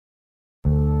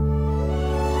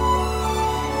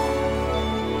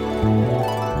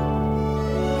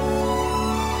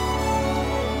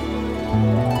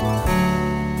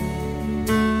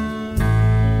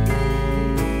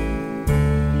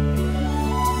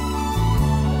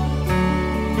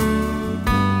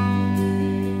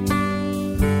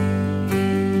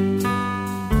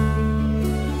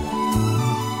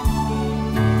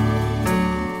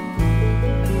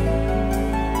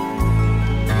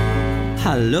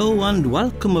Hello and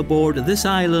welcome aboard This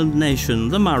Island Nation,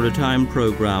 the Maritime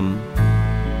Programme.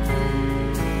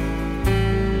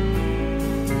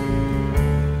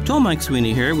 Tom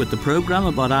McSweeney here with the programme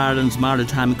about Ireland's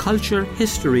maritime culture,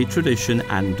 history, tradition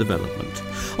and development.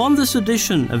 On this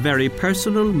edition, a very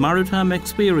personal maritime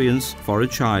experience for a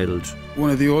child. One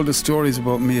of the oldest stories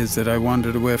about me is that I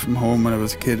wandered away from home when I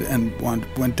was a kid and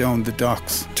went down the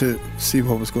docks to see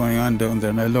what was going on down there,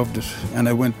 and I loved it. And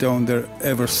I went down there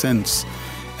ever since,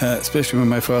 especially when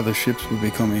my father's ships would be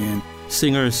coming in.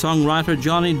 Singer-songwriter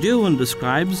Johnny Doohan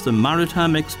describes the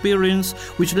maritime experience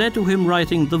which led to him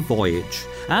writing The Voyage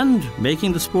and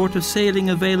making the sport of sailing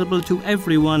available to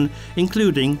everyone,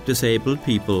 including disabled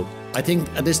people. I think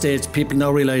at this stage people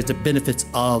now realise the benefits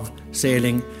of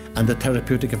sailing and the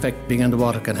therapeutic effect being in the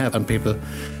water can have on people.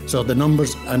 So the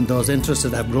numbers and those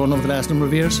interested have grown over the last number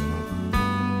of years.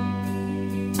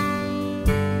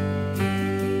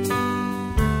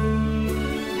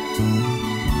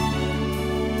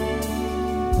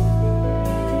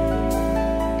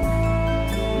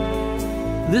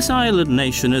 This Island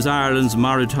Nation is Ireland's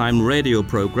maritime radio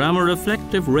programme, a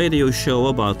reflective radio show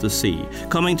about the sea,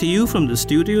 coming to you from the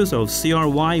studios of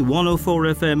CRY 104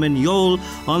 FM in Youghal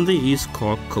on the East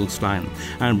Cork coastline,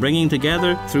 and bringing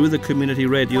together through the Community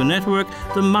Radio Network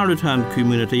the maritime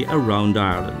community around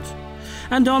Ireland.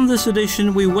 And on this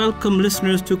edition we welcome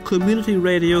listeners to Community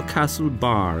Radio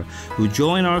Castlebar, who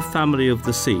join our family of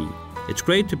the sea. It's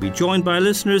great to be joined by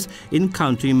listeners in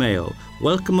County Mayo.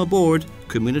 Welcome aboard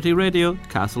Community Radio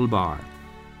Castlebar.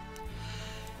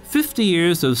 50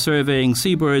 years of surveying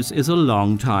seabirds is a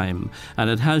long time, and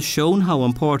it has shown how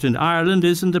important Ireland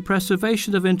is in the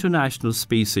preservation of international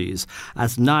species,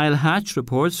 as Niall Hatch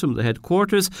reports from the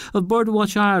headquarters of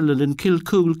Birdwatch Ireland in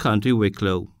Kilcoole, County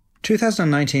Wicklow.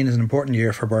 2019 is an important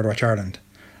year for Birdwatch Ireland,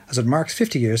 as it marks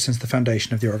 50 years since the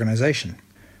foundation of the organisation.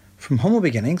 From humble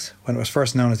beginnings, when it was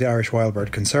first known as the Irish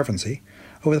Wildbird Conservancy,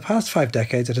 over the past 5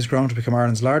 decades it has grown to become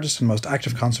Ireland's largest and most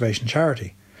active conservation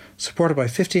charity, supported by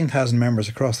 15,000 members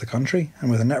across the country and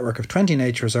with a network of 20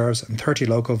 nature reserves and 30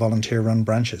 local volunteer-run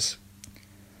branches.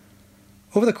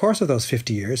 Over the course of those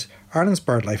 50 years, Ireland's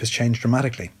bird life has changed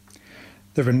dramatically.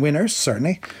 There have been winners,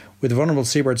 certainly, with vulnerable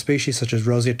seabird species such as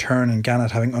roseate tern and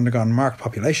gannet having undergone marked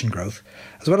population growth,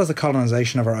 as well as the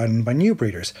colonisation of our island by new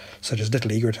breeders such as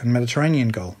little egret and Mediterranean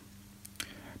gull.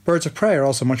 Birds of prey are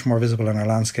also much more visible in our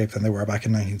landscape than they were back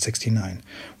in 1969,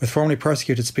 with formerly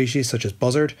persecuted species such as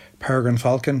buzzard, peregrine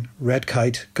falcon, red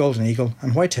kite, golden eagle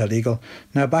and white-tailed eagle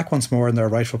now back once more in their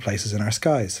rightful places in our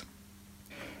skies.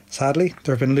 Sadly,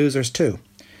 there have been losers too.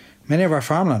 Many of our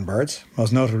farmland birds,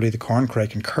 most notably the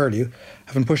corncrake and curlew,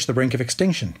 have been pushed to the brink of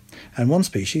extinction, and one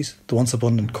species, the once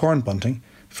abundant corn bunting,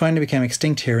 finally became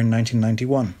extinct here in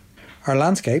 1991. Our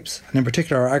landscapes, and in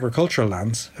particular our agricultural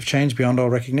lands, have changed beyond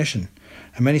all recognition,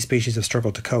 and many species have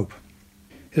struggled to cope.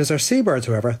 It is our seabirds,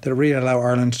 however, that really allow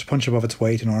Ireland to punch above its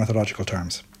weight in ornithological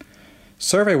terms.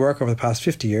 Survey work over the past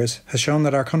 50 years has shown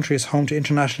that our country is home to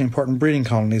internationally important breeding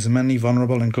colonies of many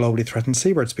vulnerable and globally threatened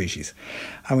seabird species,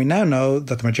 and we now know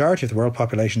that the majority of the world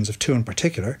populations of two in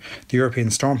particular, the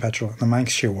European storm petrel and the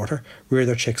Manx shearwater, rear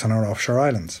their chicks on our offshore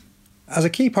islands. As a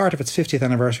key part of its 50th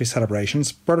anniversary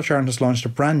celebrations, Birdwatch Ireland has launched a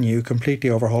brand new, completely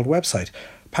overhauled website,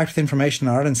 packed with information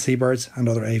on Ireland's seabirds and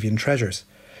other avian treasures.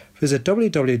 Visit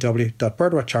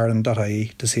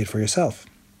www.birdwatchireland.ie to see it for yourself.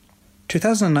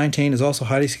 2019 is also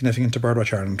highly significant to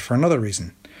Birdwatch Ireland for another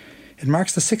reason. It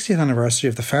marks the 60th anniversary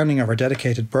of the founding of our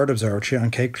dedicated bird observatory on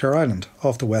Cape Clear Island,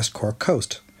 off the West Cork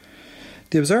coast.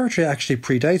 The observatory actually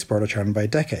predates Birdwatch Ireland by a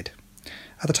decade.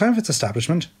 At the time of its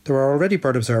establishment, there were already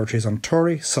bird observatories on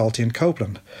Torry, Salty and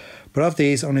Copeland, but of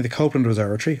these only the Copeland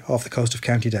Observatory, off the coast of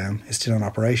County Down, is still in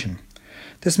operation.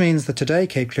 This means that today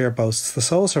Cape Clear boasts the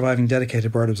sole surviving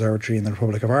dedicated bird observatory in the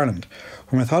Republic of Ireland,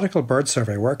 where methodical bird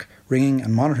survey work, ringing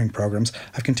and monitoring programmes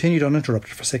have continued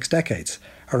uninterrupted for 6 decades,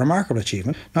 a remarkable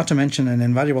achievement, not to mention an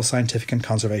invaluable scientific and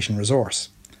conservation resource.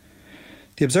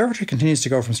 The observatory continues to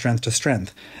go from strength to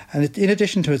strength, and in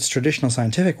addition to its traditional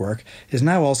scientific work, it is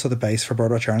now also the base for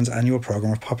Birdwatch Ireland's annual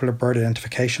programme of popular bird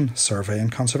identification, survey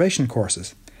and conservation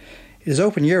courses. It is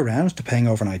open year-round to paying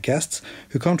overnight guests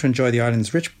who come to enjoy the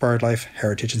island's rich birdlife,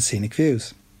 heritage and scenic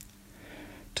views.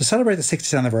 To celebrate the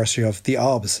 60th anniversary of the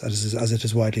OBS, as it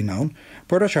is widely known,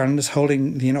 Birdwatch Ireland is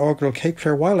holding the inaugural Cape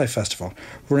Clear Wildlife Festival,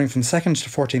 running from 2nd to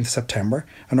 14th September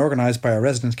and organised by our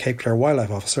resident Cape Clear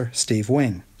Wildlife Officer, Steve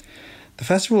Wing. The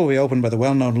festival will be opened by the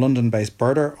well-known London-based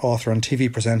birder, author and TV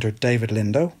presenter David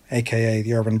Lindo, aka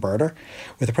The Urban Birder,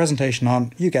 with a presentation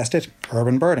on, you guessed it,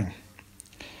 urban birding.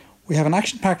 We have an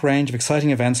action-packed range of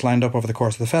exciting events lined up over the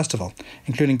course of the festival,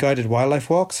 including guided wildlife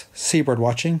walks, seabird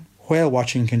watching, whale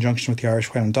watching in conjunction with the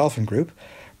Irish Whale and Dolphin Group,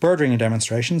 bird ringing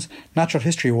demonstrations, natural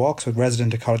history walks with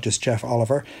resident ecologist Jeff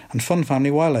Oliver, and fun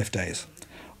family wildlife days.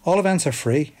 All events are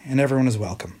free and everyone is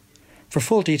welcome. For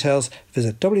full details,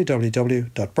 visit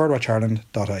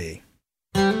www.birdwatchireland.ie.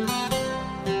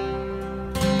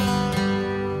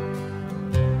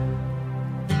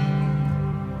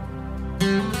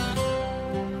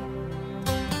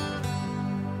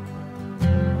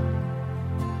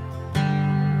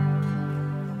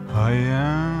 I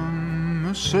am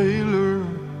a sailor,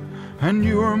 and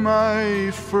you're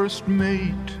my first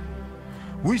mate.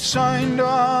 We signed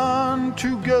on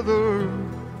together,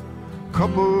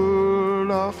 couple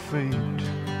of fate.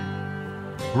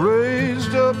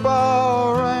 Raised up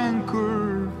our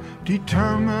anchor,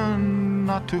 determined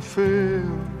not to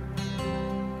fail.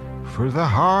 For the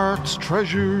heart's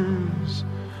treasures,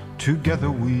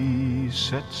 together we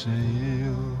set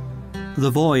sail. The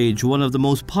Voyage, one of the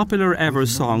most popular ever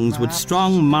songs with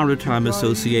strong maritime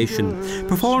association,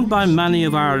 performed by many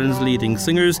of Ireland's leading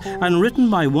singers and written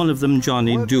by one of them,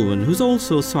 Johnny Doohan, who's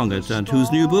also sung it and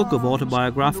whose new book of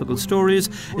autobiographical stories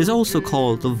is also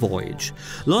called The Voyage.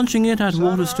 Launching it at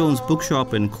Waterstone's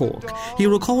bookshop in Cork, he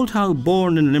recalled how,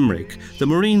 born in Limerick, the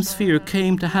marine sphere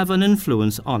came to have an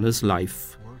influence on his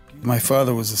life. My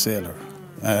father was a sailor,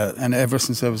 and ever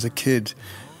since I was a kid,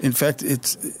 in fact,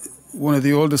 it's one of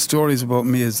the oldest stories about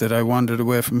me is that I wandered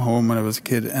away from home when I was a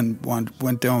kid and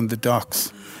went down the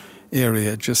docks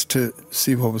area just to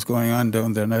see what was going on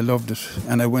down there, and I loved it.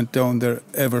 And I went down there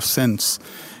ever since,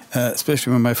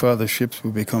 especially when my father's ships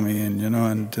would be coming in, you know.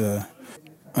 And I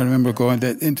remember going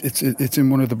there. It's in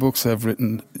one of the books I've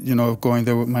written, you know, going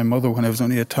there with my mother when I was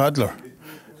only a toddler,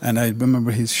 and I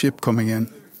remember his ship coming in.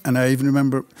 And I even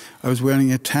remember I was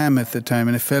wearing a tam at the time,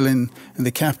 and it fell in, and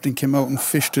the captain came out and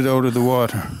fished it out of the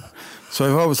water. So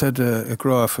I've always had a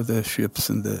graw for the ships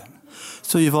and the...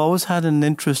 So you've always had an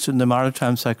interest in the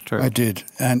maritime sector? I did,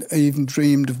 and I even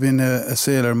dreamed of being a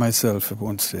sailor myself at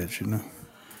one stage, you know.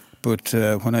 But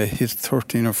when I hit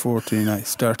 13 or 14, I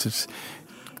started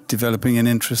developing an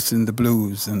interest in the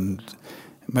blues. And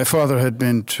my father had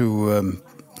been to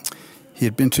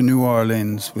New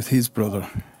Orleans with his brother,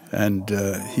 and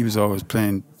he was always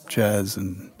playing jazz,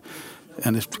 and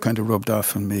it kind of rubbed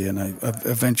off on me, and I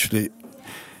eventually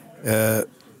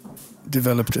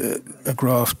developed a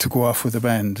graft to go off with a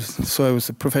band. So I was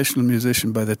a professional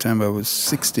musician by the time I was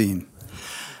 16.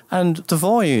 And The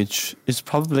Voyage is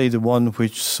probably the one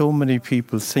which so many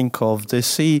people think of. They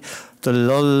see the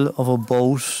lull of a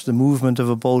boat, the movement of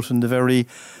a boat, and the very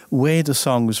way the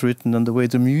song was written and the way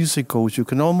the music goes. You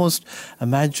can almost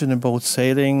imagine a boat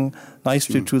sailing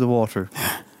nicely through the water.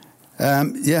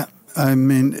 Yeah, I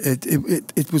mean,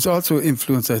 it was also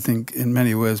influenced, I think, in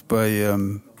many ways by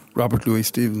Robert Louis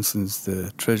Stevenson's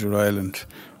The Treasure Island,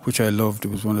 which I loved. It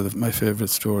was one of my favourite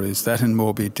stories. That and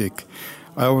Moby Dick.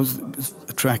 I was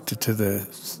attracted to the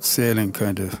sailing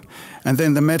kind of. And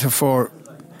then the metaphor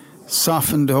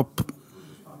softened up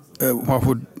what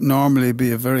would normally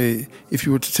be a very... If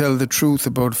you were to tell the truth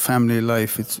about family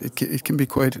life, it can be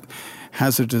quite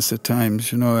hazardous at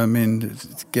times, you know. I mean,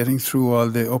 getting through all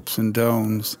the ups and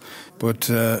downs. But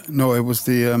no, it was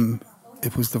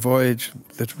the Voyage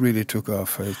that really took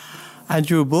off. And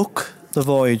your book, The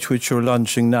Voyage, which you're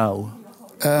launching now?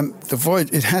 The Voyage,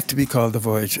 it had to be called The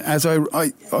Voyage. As I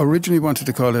originally wanted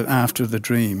to call it After the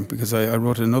Dream, because I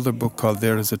wrote another book called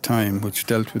There Is a Time, which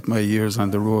dealt with my years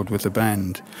on the road with the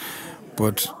band.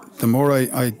 But the more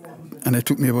and it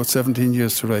took me about 17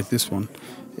 years to write this one,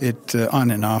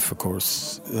 on and off, of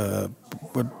course.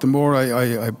 But the more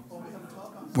I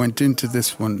went into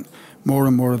this one, more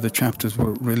and more of the chapters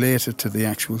were related to the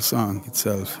actual song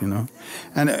itself, you know.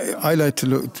 And I like to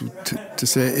look to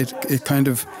say it kind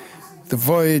of... The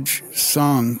Voyage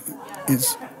song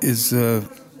is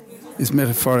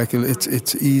metaphorical.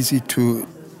 It's easy to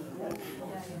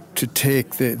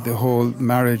take the whole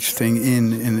marriage thing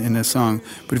in a song.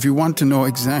 But if you want to know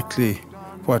exactly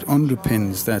what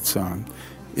underpins that song,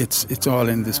 it's all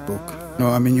in this book. No,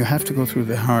 I mean, you have to go through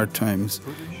the hard times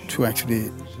to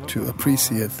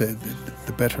appreciate the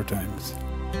better times.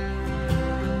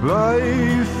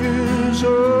 Life is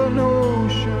an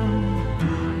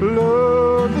ocean,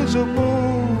 love is a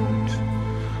boat,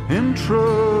 in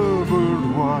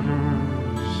troubled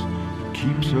waters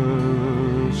keeps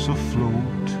us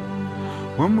afloat.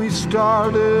 When we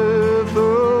started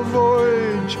the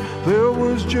voyage, there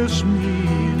was just me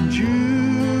and you.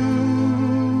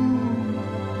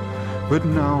 But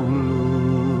now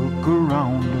look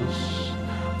around us,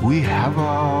 we have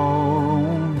our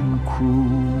own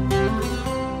crew.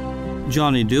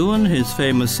 Johnny Doohan, his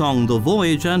famous song The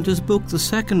Voyage, and his book The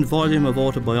Second Volume of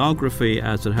Autobiography,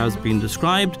 as it has been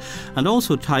described, and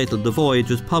also titled The Voyage,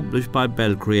 is published by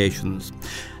Bell Creations.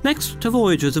 Next to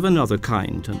voyages of another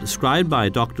kind, and described by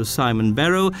Dr. Simon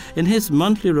Barrow in his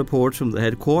monthly report from the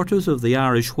headquarters of the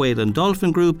Irish Whale and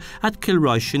Dolphin Group at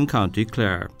Kilrush in County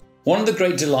Clare. One of the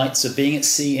great delights of being at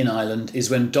sea in Ireland is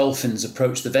when dolphins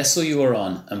approach the vessel you are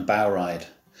on and bow ride.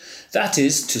 That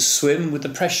is, to swim with the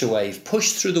pressure wave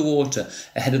pushed through the water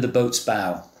ahead of the boat's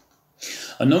bow.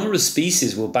 A number of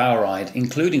species will bow ride,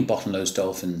 including bottlenose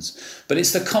dolphins, but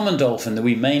it's the common dolphin that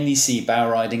we mainly see bow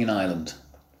riding in Ireland.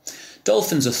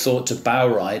 Dolphins are thought to bow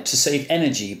ride to save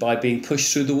energy by being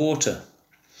pushed through the water.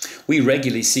 We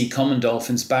regularly see common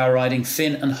dolphins bow riding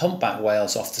fin and humpback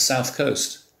whales off the south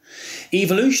coast.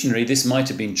 Evolutionarily, this might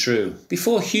have been true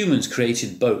before humans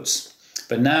created boats,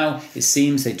 but now it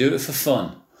seems they do it for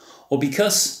fun, or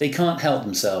because they can't help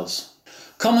themselves.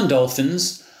 Common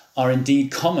dolphins are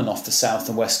indeed common off the south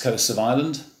and west coasts of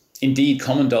Ireland. Indeed,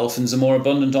 common dolphins are more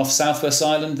abundant off southwest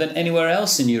Ireland than anywhere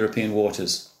else in European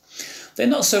waters. They're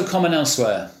not so common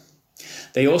elsewhere.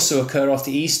 They also occur off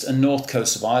the east and north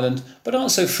coast of Ireland, but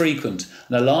aren't so frequent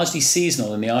and are largely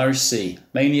seasonal in the Irish Sea,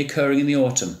 mainly occurring in the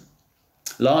autumn.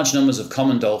 Large numbers of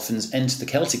common dolphins enter the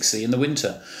Celtic Sea in the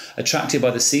winter, attracted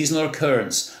by the seasonal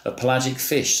occurrence of pelagic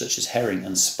fish such as herring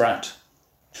and sprat.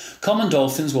 Common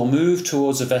dolphins will move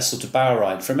towards a vessel to bow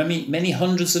ride for many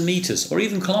hundreds of metres or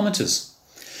even kilometres.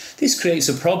 This creates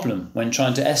a problem when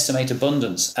trying to estimate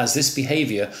abundance, as this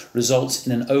behaviour results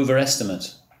in an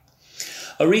overestimate.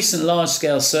 A recent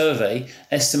large-scale survey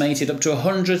estimated up to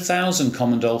 100,000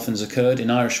 common dolphins occurred in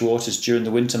Irish waters during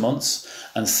the winter months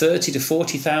and 30 to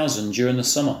 40,000 during the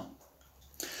summer.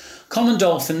 Common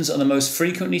dolphins are the most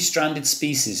frequently stranded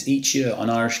species each year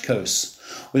on Irish coasts,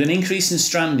 with an increase in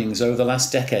strandings over the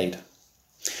last decade.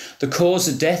 The cause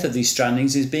of death of these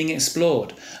strandings is being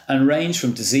explored and range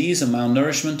from disease and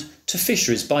malnourishment to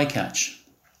fisheries bycatch.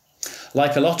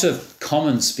 Like a lot of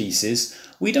common species,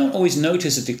 we don't always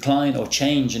notice a decline or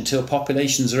change until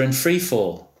populations are in free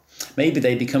fall. Maybe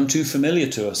they become too familiar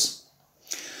to us.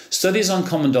 Studies on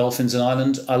common dolphins in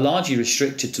Ireland are largely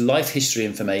restricted to life history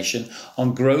information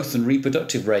on growth and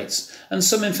reproductive rates and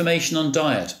some information on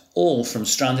diet, all from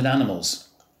stranded animals.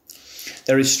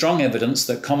 There is strong evidence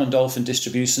that common dolphin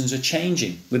distributions are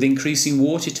changing with increasing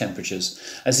water temperatures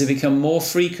as they become more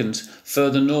frequent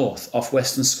further north off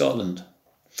Western Scotland.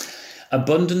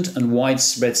 Abundant and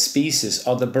widespread species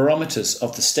are the barometers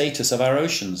of the status of our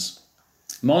oceans.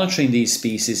 Monitoring these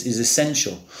species is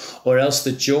essential, or else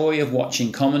the joy of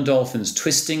watching common dolphins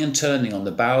twisting and turning on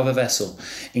the bow of a vessel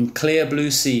in clear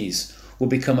blue seas will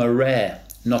become a rare,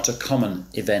 not a common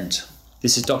event.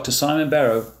 This is Dr. Simon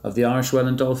Barrow of the Irish Whale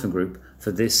and Dolphin Group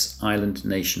for This Island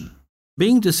Nation.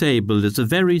 Being disabled is a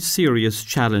very serious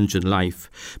challenge in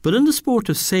life, but in the sport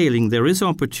of sailing there is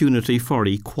opportunity for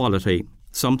equality.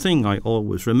 Something I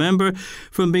always remember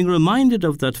from being reminded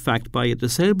of that fact by a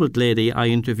disabled lady I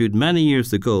interviewed many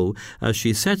years ago as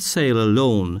she set sail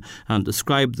alone and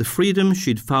described the freedom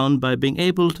she'd found by being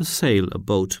able to sail a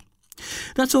boat.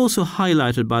 That's also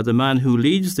highlighted by the man who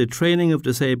leads the training of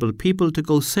disabled people to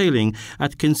go sailing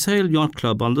at Kinsale Yacht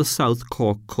Club on the South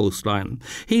Cork coastline.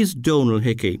 He's Donal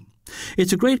Hickey.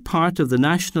 It's a great part of the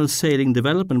National Sailing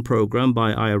Development Programme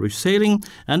by Irish Sailing,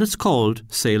 and it's called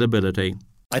Sailability.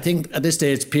 I think at this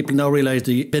stage people now realise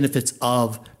the benefits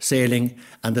of sailing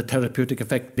and the therapeutic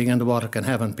effect being underwater can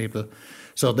have on people.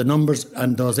 So the numbers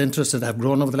and those interested have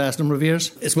grown over the last number of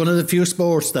years. It's one of the few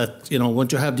sports that,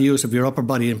 once you have the use of your upper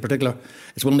body in particular,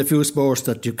 it's one of the few sports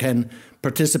that you can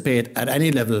participate at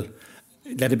any level,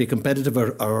 let it be competitive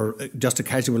or just a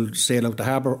casual sail out the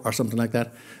harbour or something like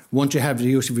that. Once you have the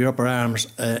use of your upper arms,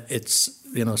 it's,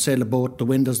 sail a boat, the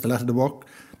wind does a lot of the work.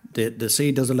 The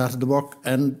sea does a lot of the work,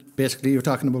 and basically you're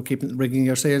talking about rigging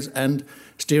your sails and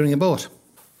steering a boat.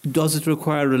 Does it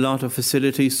require a lot of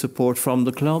facility support from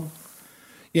the club?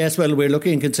 Yes, well, we're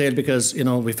lucky in Kinsale because,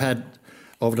 we've had,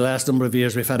 over the last number of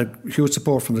years, we've had a huge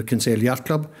support from the Kinsale Yacht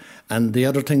Club. And the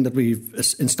other thing that we've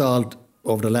installed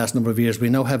over the last number of years, we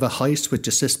now have a hoist which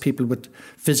assists people with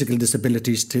physical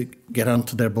disabilities to get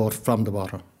onto their boat from the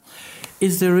water.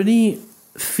 Is there any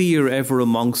fear ever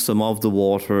amongst them of the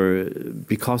water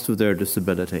because of their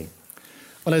disability?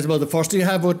 Well, I suppose the first thing you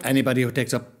have with anybody who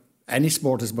takes up any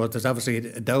sport is about, there's obviously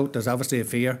a doubt, there's obviously a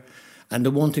fear. And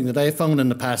the one thing that I found in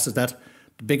the past is that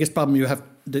the biggest problem you have,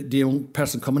 the young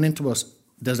person coming into us,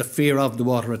 there's a fear of the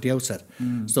water at the outset.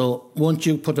 So once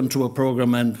you put them through a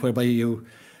programme and whereby you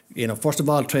first of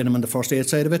all, train them on the first aid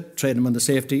side of it, train them on the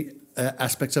safety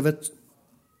aspects of it,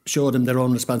 show them their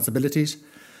own responsibilities.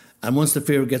 And once the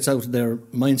fear gets out of their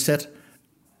mindset,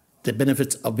 the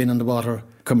benefits of being on the water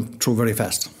come through very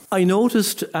fast. I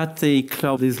noticed at the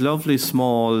club these lovely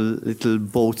small little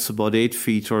boats about 8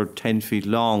 feet or 10 feet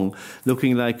long,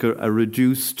 looking like a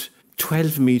reduced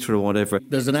 12 metre or whatever.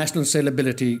 There's a National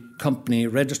Sailability Company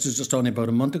registered just only about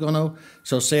a month ago now.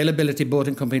 So Sailability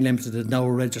Boating Company Limited is now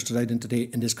a registered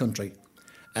identity in this country.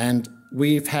 And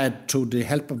we've had, through the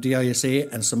help of the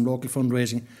ISA and some local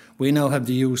fundraising, we now have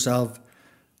the use of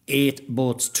 8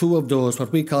 boats. 2 of those,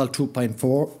 what we call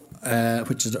 2.4,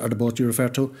 which are the boats you refer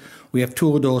to. We have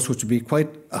 2 of those which would be quite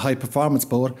a high performance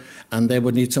boat, and they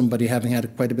would need somebody having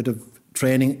had quite a bit of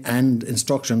training and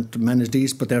instruction to manage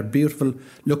these, but they're beautiful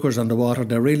lookers on the water.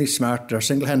 They're really smart. They're a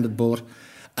single-handed boat,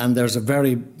 and there's a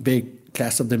very big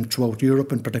class of them throughout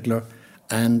Europe in particular,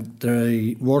 and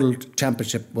the World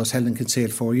Championship was held in Kinsale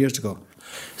 4 years ago.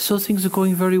 So things are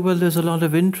going very well. There's a lot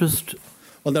of interest.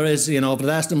 Well, there is, over the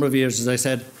last number of years, as I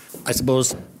said, I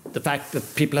suppose the fact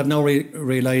that people have now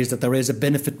realised that there is a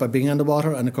benefit by being on the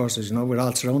water, and of course, as you know, we're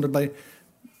all surrounded by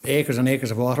acres and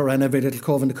acres of water, and every little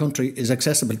cove in the country is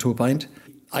accessible to a point.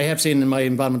 I have seen in my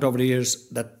involvement over the years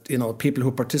that, people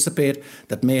who participate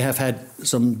that may have had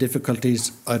some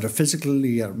difficulties either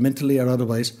physically or mentally or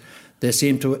otherwise, they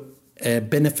seem to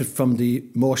benefit from the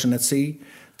motion at sea.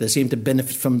 They seem to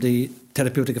benefit from the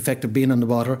therapeutic effect of being on the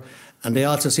water, and they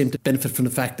also seem to benefit from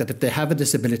the fact that if they have a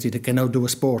disability, they can now do a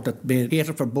sport that may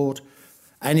cater for both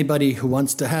anybody who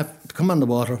wants to come on the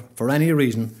water for any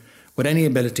reason, with any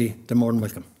ability, they're more than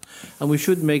welcome. And we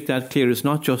should make that clear. It's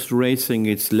not just racing,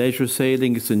 it's leisure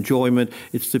sailing, it's enjoyment,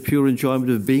 it's the pure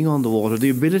enjoyment of being on the water, the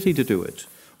ability to do it.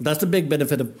 That's the big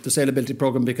benefit of the Sailability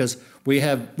Programme, because we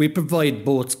provide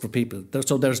boats for people.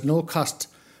 So there's no cost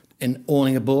in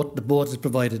owning a boat. The boat is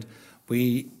provided.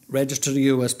 We register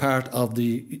you as part of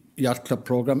the Yacht Club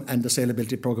Programme and the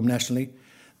Sailability Programme nationally.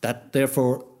 That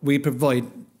therefore we provide,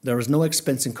 there is no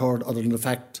expense incurred other than the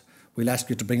fact we'll ask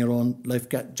you to bring your own life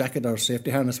jacket or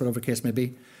safety harness, whatever the case may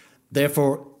be.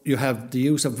 Therefore, you have the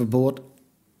use of a boat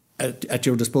at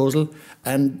your disposal,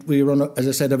 and we run, as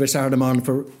I said, every Saturday morning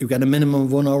you get a minimum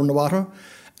of 1 hour in the water.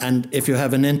 And if you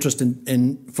have an interest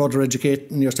in further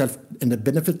educating yourself in the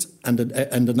benefits and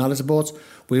the knowledge of boats,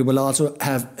 we will also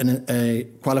have a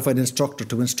qualified instructor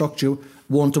to instruct you.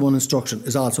 One-to-one instruction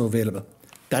is also available.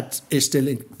 That is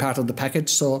still part of the package.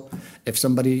 So if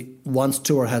somebody wants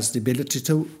to or has the ability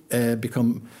to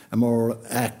become a more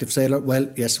active sailor, well,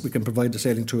 yes, we can provide the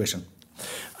sailing tuition.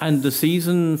 And the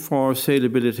season for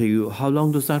Sailability, how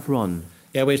long does that run?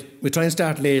 Yeah, we try and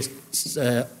start late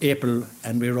April,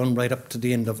 and we run right up to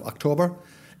the end of October.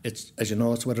 It's, as you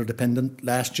know, it's weather dependent.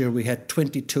 Last year we had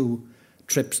 22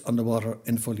 trips on the water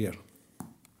in full year.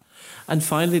 And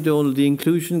finally, Donal, the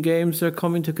inclusion games are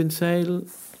coming to Kinsale.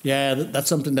 Yeah, that's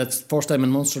something that's first time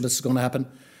in Munster this is going to happen.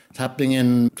 It's happening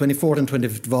in 24th and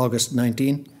 25th of August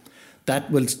 19.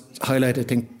 That will highlight, I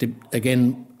think,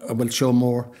 will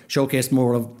showcase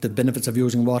more of the benefits of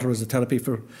using water as a therapy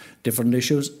for different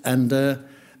issues. And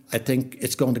I think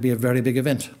it's going to be a very big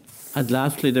event. And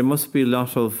lastly, there must be a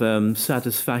lot of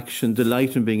satisfaction,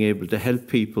 delight in being able to help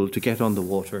people to get on the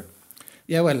water.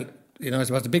 Yeah, well, I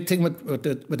suppose the big thing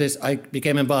with this, I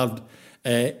became involved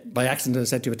by accident, as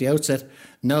I said to you at the outset.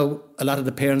 Now, a lot of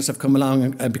the parents have come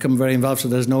along and become very involved, so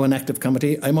there's no inactive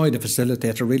committee. I'm only the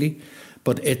facilitator, really.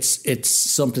 But it's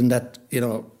something that,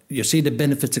 you see the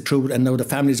benefits accrued, and now the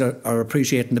families are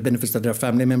appreciating the benefits that their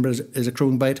family members is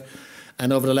accruing by it.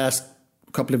 And over the last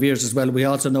couple of years as well, we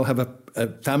also now have a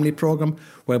family programme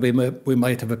where we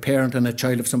might have a parent and a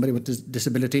child of somebody with this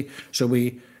disability. So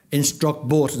we instruct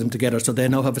both of them together, so they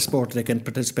now have a sport they can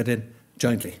participate in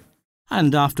jointly.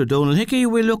 And after Donal Hickey,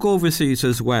 we look overseas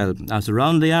as well, as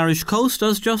around the Irish coast,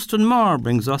 as Justin Marr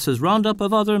brings us his roundup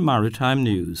of other maritime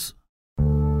news.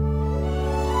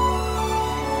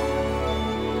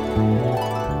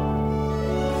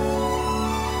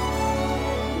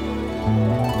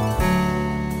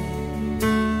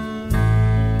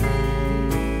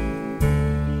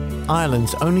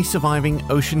 Ireland's only surviving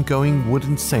ocean-going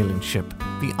wooden sailing ship,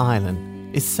 the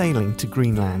Island, is sailing to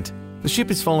Greenland. The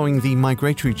ship is following the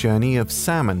migratory journey of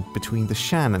salmon between the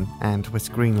Shannon and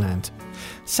West Greenland.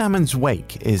 Salmon's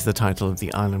Wake is the title of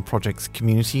the Island Project's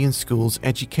community and schools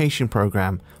education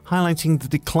programme, highlighting the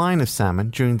decline of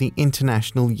salmon during the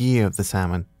International Year of the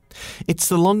Salmon. It's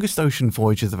the longest ocean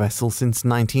voyage of the vessel since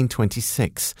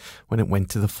 1926, when it went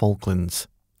to the Falklands.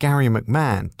 Gary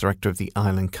McMahon, director of the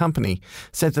Island Company,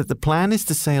 said that the plan is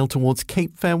to sail towards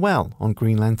Cape Farewell on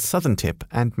Greenland's southern tip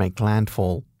and make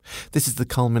landfall. This is the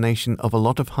culmination of a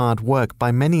lot of hard work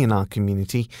by many in our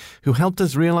community who helped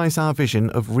us realise our vision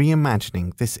of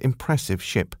reimagining this impressive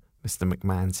ship, Mr.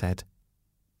 McMahon said.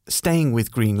 Staying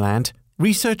with Greenland,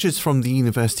 researchers from the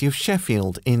University of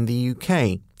Sheffield in the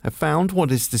UK have found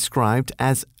what is described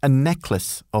as a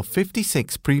necklace of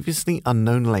 56 previously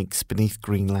unknown lakes beneath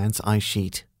Greenland's ice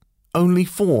sheet. Only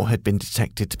 4 had been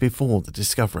detected before the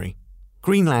discovery.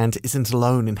 Greenland isn't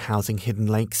alone in housing hidden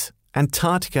lakes.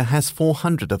 Antarctica has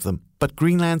 400 of them, but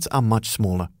Greenland's are much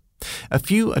smaller. A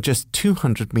few are just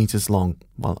 200 metres long,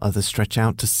 while others stretch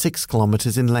out to 6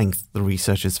 kilometres in length, the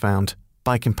researchers found.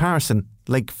 By comparison,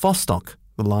 Lake Vostok,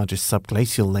 the largest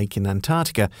subglacial lake in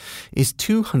Antarctica, is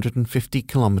 250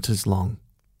 kilometres long.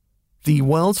 The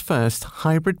world's first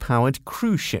hybrid-powered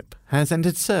cruise ship has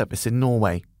entered service in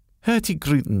Norway.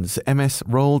 Hurtigrutens MS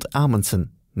Roald Amundsen,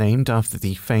 named after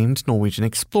the famed Norwegian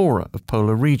explorer of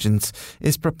polar regions,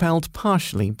 is propelled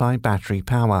partially by battery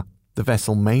power. The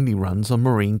vessel mainly runs on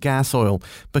marine gas oil,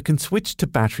 but can switch to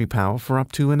battery power for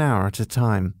up to an hour at a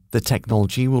time. The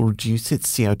technology will reduce its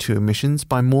CO2 emissions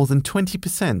by more than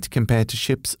 20% compared to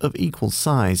ships of equal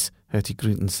size,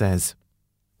 Hurtigruten says.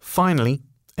 Finally,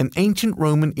 an ancient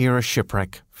Roman-era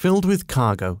shipwreck, filled with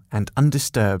cargo and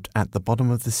undisturbed at the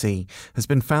bottom of the sea, has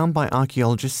been found by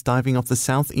archaeologists diving off the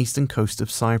southeastern coast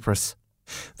of Cyprus.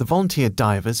 The volunteer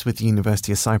divers with the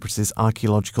University of Cyprus's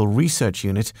Archaeological Research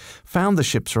Unit found the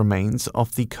ship's remains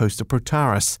off the coast of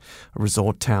Protaras, a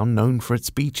resort town known for its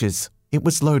beaches. It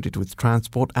was loaded with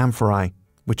transport amphorae,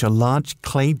 which are large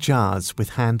clay jars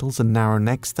with handles and narrow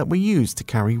necks that were used to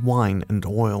carry wine and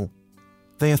oil.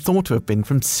 They are thought to have been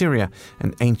from Syria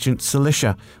and ancient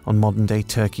Cilicia on modern-day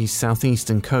Turkey's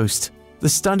southeastern coast. The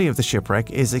study of the shipwreck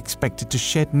is expected to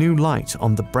shed new light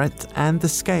on the breadth and the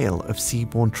scale of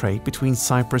seaborne trade between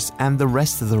Cyprus and the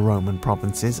rest of the Roman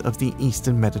provinces of the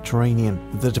eastern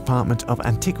Mediterranean, the Department of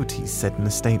Antiquities said in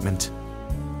a statement.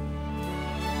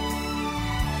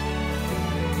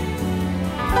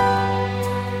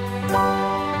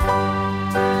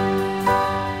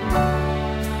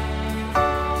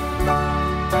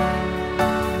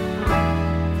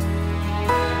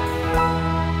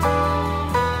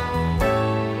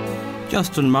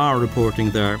 Justin Marr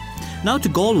reporting there. Now to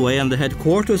Galway and the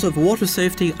headquarters of Water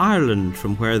Safety Ireland,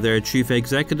 from where their Chief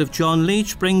Executive John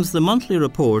Leach brings the monthly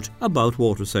report about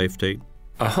water safety.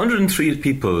 103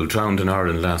 people drowned in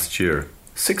Ireland last year,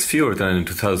 6 fewer than in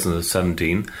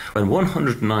 2017, when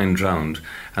 109 drowned,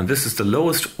 and this is the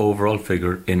lowest overall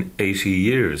figure in 80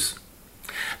 years.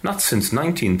 Not since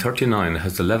 1939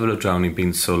 has the level of drowning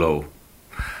been so low.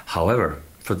 However,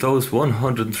 for those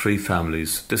 103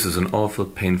 families, this is an awful,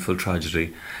 painful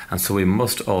tragedy, and so we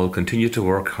must all continue to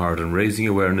work hard on raising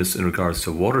awareness in regards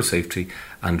to water safety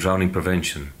and drowning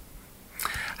prevention.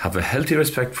 Have a healthy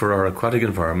respect for our aquatic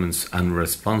environments and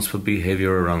responsible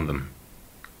behaviour around them.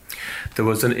 There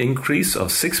was an increase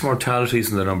of 6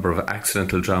 mortalities in the number of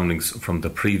accidental drownings from the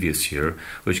previous year,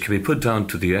 which can be put down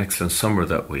to the excellent summer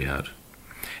that we had.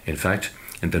 In fact,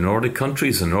 in the Nordic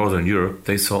countries and Northern Europe,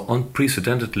 they saw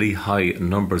unprecedentedly high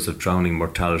numbers of drowning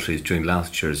mortalities during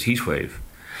last year's heatwave.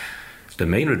 The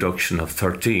main reduction of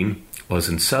 13 was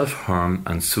in self-harm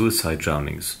and suicide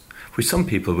drownings, which some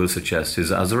people will suggest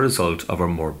is as a result of our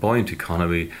more buoyant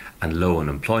economy and low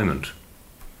unemployment.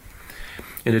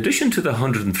 In addition to the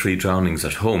 103 drownings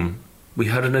at home, we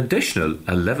had an additional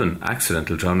 11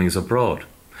 accidental drownings abroad,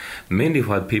 mainly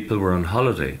while people were on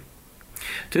holiday.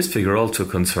 This figure also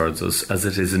concerns us as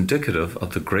it is indicative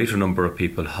of the greater number of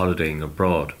people holidaying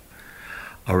abroad.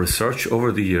 Our research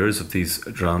over the years of these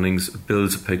drownings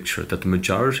builds a picture that the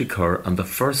majority occur on the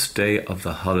first day of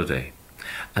the holiday,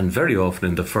 and very often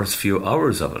in the first few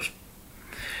hours of it.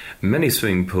 Many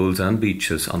swimming pools and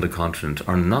beaches on the continent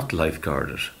are not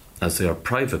lifeguarded, as they are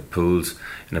private pools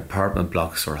in apartment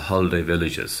blocks or holiday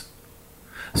villages.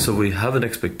 So we have an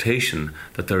expectation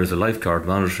that there is a lifeguard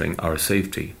monitoring our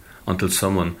safety, until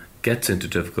someone gets into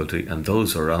difficulty and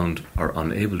those around are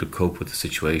unable to cope with the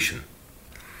situation.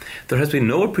 There has been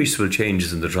no appreciable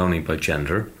changes in the drowning by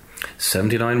gender.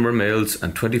 79 were males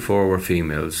and 24 were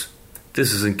females.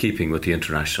 This is in keeping with the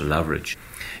international average.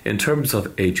 In terms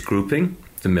of age grouping,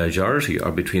 the majority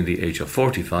are between the age of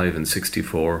 45 and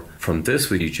 64. From this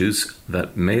we deduce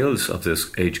that males of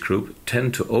this age group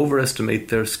tend to overestimate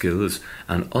their skills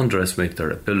and underestimate their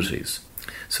abilities.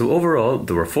 So overall,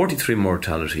 there were 43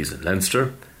 mortalities in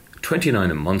Leinster,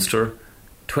 29 in Munster,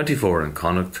 24 in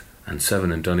Connacht and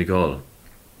 7 in Donegal.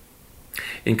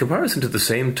 In comparison to the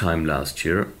same time last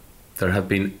year, there have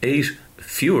been 8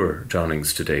 fewer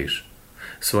drownings to date.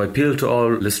 So I appeal to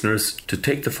all listeners to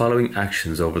take the following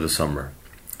actions over the summer.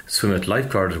 Swim at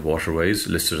lifeguarded waterways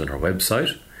listed on our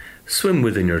website. Swim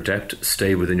within your depth,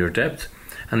 stay within your depth,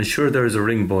 and ensure there is a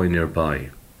ring buoy nearby.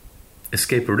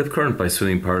 Escape a rip current by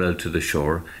swimming parallel to the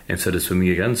shore instead of swimming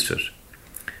against it.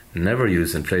 Never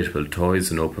use inflatable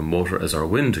toys in open water, as our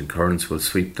wind and currents will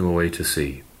sweep them away to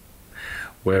sea.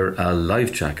 Wear a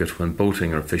life jacket when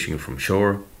boating or fishing from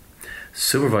shore.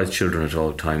 Supervise children at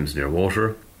all times near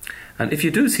water. And if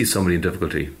you do see somebody in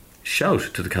difficulty, shout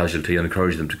to the casualty and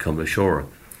encourage them to come ashore.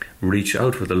 Reach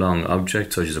out with a long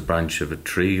object such as a branch of a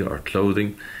tree or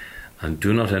clothing, and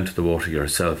do not enter the water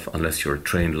yourself unless you're a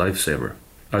trained lifesaver.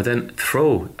 Or then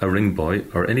throw a ring buoy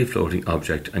or any floating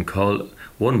object and call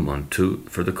 112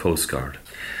 for the Coast Guard.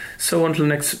 So until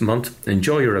next month,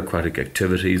 enjoy your aquatic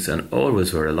activities and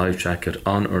always wear a life jacket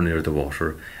on or near the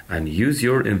water, and use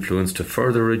your influence to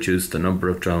further reduce the number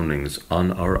of drownings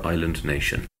on our island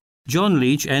nation. John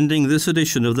Leach ending this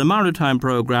edition of the maritime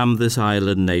programme This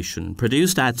Island Nation,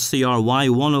 produced at CRY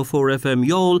 104 FM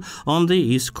Youghal on the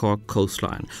East Cork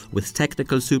coastline, with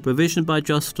technical supervision by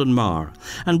Justin Marr,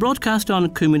 and broadcast on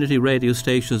community radio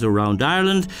stations around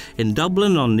Ireland, in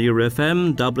Dublin on Near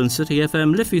FM, Dublin City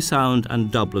FM, Liffey Sound and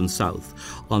Dublin South,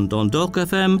 on Dundalk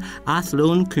FM,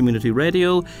 Athlone Community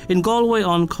Radio, in Galway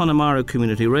on Connemara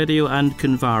Community Radio and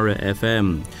Kinvara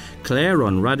FM, Clare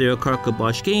on Radio Corca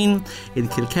Boschkeen, in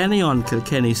Kilkenny on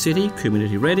Kilkenny City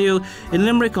Community Radio, in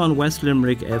Limerick on West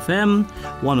Limerick FM,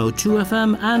 102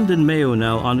 FM, and in Mayo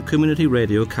now on Community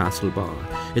Radio Castlebar.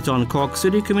 It's on Cork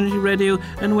City Community Radio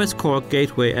and West Cork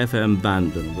Gateway FM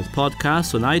Bandon, with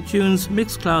podcasts on iTunes,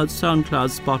 Mixcloud, Soundcloud,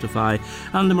 Spotify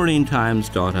and the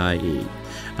marinetimes.ie.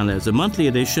 And there's a monthly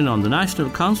edition on the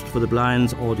National Council for the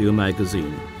Blind's audio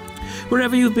magazine.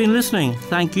 Wherever you've been listening,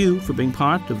 thank you for being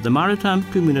part of the maritime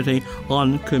community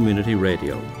on Community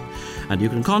Radio. And you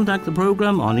can contact the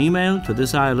programme on email to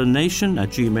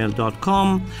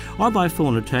thisislandnation@gmail.com or by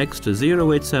phone or text to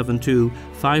 0872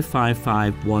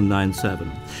 555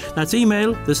 197. That's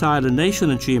email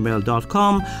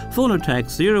thisislandnation@gmail.com, phone or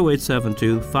text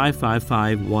 0872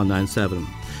 555 197.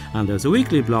 And there's a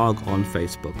weekly blog on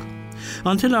Facebook.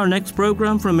 Until our next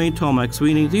programme, from me, Tom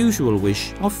McSweeney, the usual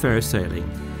wish of fair sailing.